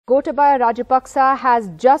Gotabaya Rajapaksa has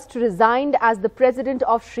just resigned as the President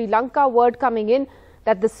of Sri Lanka. Word coming in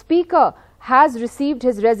that the Speaker has received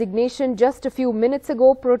his resignation just a few minutes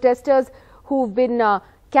ago. Protesters who've been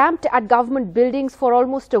camped at government buildings for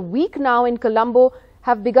almost a week now in Colombo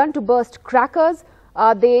have begun to burst crackers.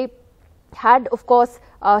 They had, of course,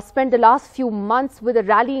 spent the last few months with a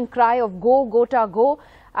rallying cry of "Go, Gota, go."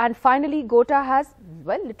 And finally, Gota has,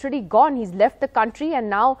 well, literally gone. He's left the country, and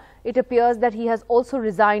now it appears that he has also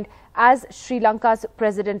resigned as Sri Lanka's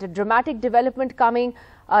president. A dramatic development coming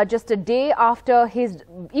just a day after his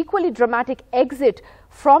equally dramatic exit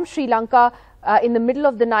from Sri Lanka in the middle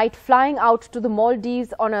of the night, flying out to the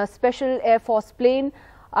Maldives on a special Air Force plane.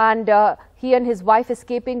 And he and his wife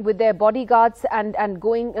escaping with their bodyguards and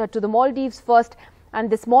going to the Maldives first. And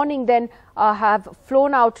this morning then have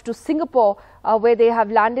flown out to Singapore, where they have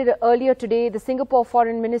landed earlier today. The Singapore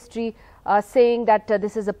Foreign Ministry saying that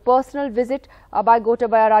this is a personal visit by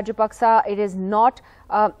Gotabaya Rajapaksa. It is not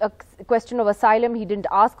a question of asylum. He didn't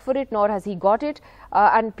ask for it, nor has he got it,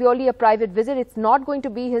 and purely a private visit. It's not going to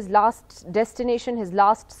be his last destination, his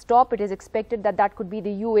last stop. It is expected that that could be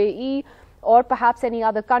the UAE or perhaps any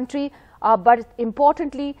other country. But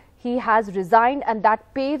importantly, he has resigned, and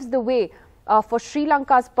that paves the way for Sri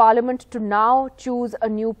Lanka's parliament to now choose a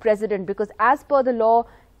new president, because as per the law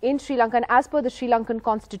in Sri Lanka and as per the Sri Lankan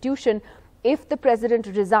constitution, if the president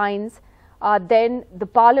resigns, then the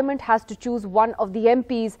parliament has to choose one of the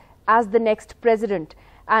MPs as the next president,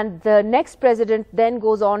 and the next president then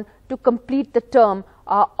goes on to complete the term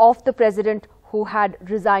of the president who had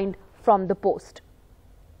resigned from the post.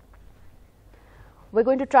 We're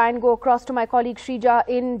going to try and go across to my colleague Shrija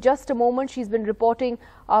in just a moment. She's been reporting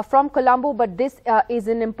from Colombo, but this is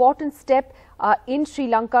an important step in Sri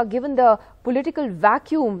Lanka, given the political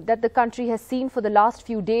vacuum that the country has seen for the last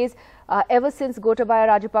few days, ever since Gotabaya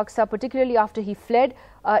Rajapaksa, particularly after he fled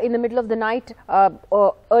in the middle of the night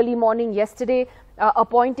or early morning yesterday,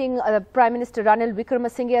 appointing Prime Minister Ranil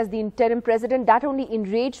Wickremesinghe as the interim president. That only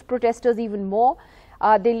enraged protesters even more.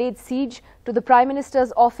 They laid siege to the Prime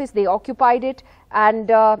Minister's office, they occupied it,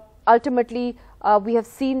 and ultimately we have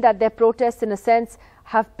seen that their protests in a sense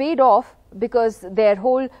have paid off, because their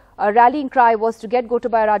whole rallying cry was to get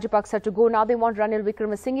Gotabaya Rajapaksa to go. Now they want Ranil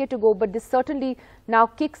Wickremesinghe to go, but this certainly now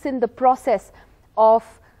kicks in the process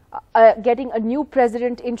of getting a new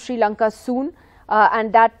president in Sri Lanka soon,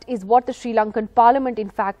 and that is what the Sri Lankan parliament in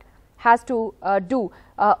fact has to do.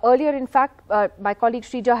 Earlier, in fact, my colleague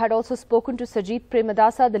Shrija had also spoken to Sajith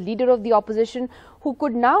Premadasa, the leader of the opposition, who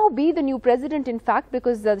could now be the new president, in fact,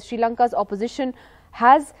 because Sri Lanka's opposition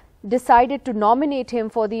has decided to nominate him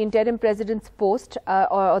for the interim president's post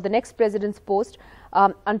or the next president's post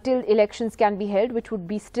until elections can be held, which would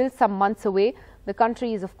be still some months away. The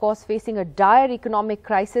country is, of course, facing a dire economic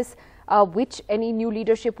crisis, which any new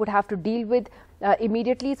leadership would have to deal with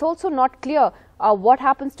immediately. It's also not clear what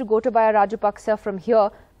happens to Gotabaya Rajapaksa from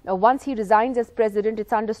here. Once he resigns as president,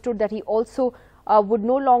 it's understood that he also would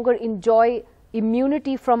no longer enjoy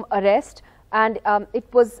immunity from arrest. And it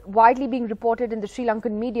was widely being reported in the Sri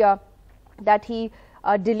Lankan media that he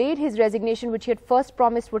delayed his resignation, which he had first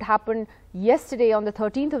promised would happen yesterday on the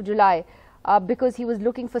 13th of July, because he was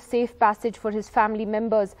looking for safe passage for his family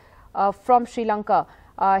members from Sri Lanka.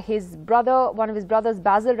 His brother, one of his brothers,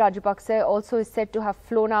 Basil Rajapaksa, also is said to have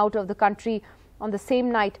flown out of the country on the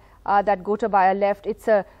same night that Gotabaya left. It's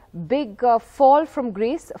a big fall from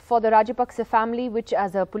grace for the Rajapaksa family, which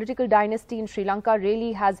as a political dynasty in Sri Lanka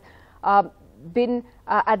really has been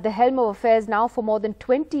at the helm of affairs now for more than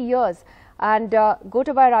 20 years. And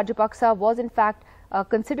Gotabaya Rajapaksa was in fact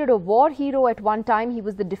considered a war hero at one time. He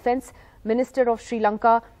was the defense minister of Sri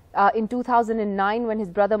Lanka in 2009 when his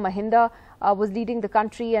brother Mahinda was leading the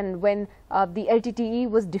country, and when the LTTE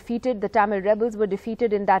was defeated, the Tamil rebels were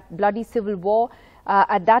defeated in that bloody civil war.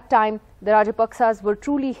 At that time, the Rajapaksas were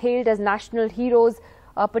truly hailed as national heroes,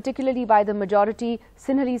 particularly by the majority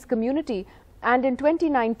Sinhalese community. And in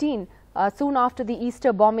 2019, soon after the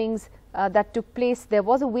Easter bombings that took place, there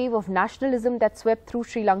was a wave of nationalism that swept through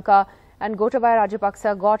Sri Lanka, and Gotabaya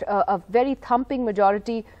Rajapaksa got a very thumping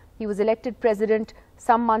majority. He was elected president.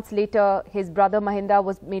 Some months later, his brother Mahinda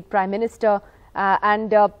was made prime minister,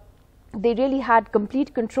 and they really had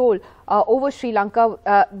complete control over Sri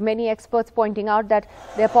Lanka. Many experts pointing out that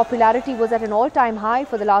their popularity was at an all-time high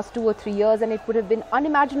for the last 2 or 3 years, and it would have been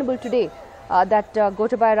unimaginable today that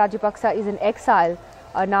Gotabaya Rajapaksa is in exile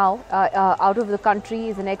now, out of the country,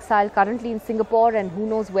 is in exile currently in Singapore, and who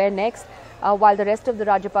knows where next, while the rest of the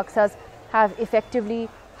Rajapaksas have effectively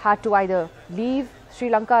had to either leave Sri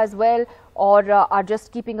Lanka as well, or are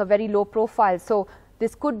just keeping a very low profile. So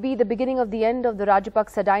This could be the beginning of the end of the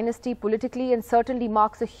Rajapaksa dynasty politically, and certainly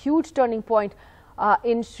marks a huge turning point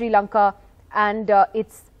in Sri Lanka and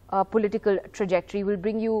its political trajectory. We'll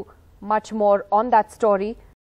bring you much more on that story.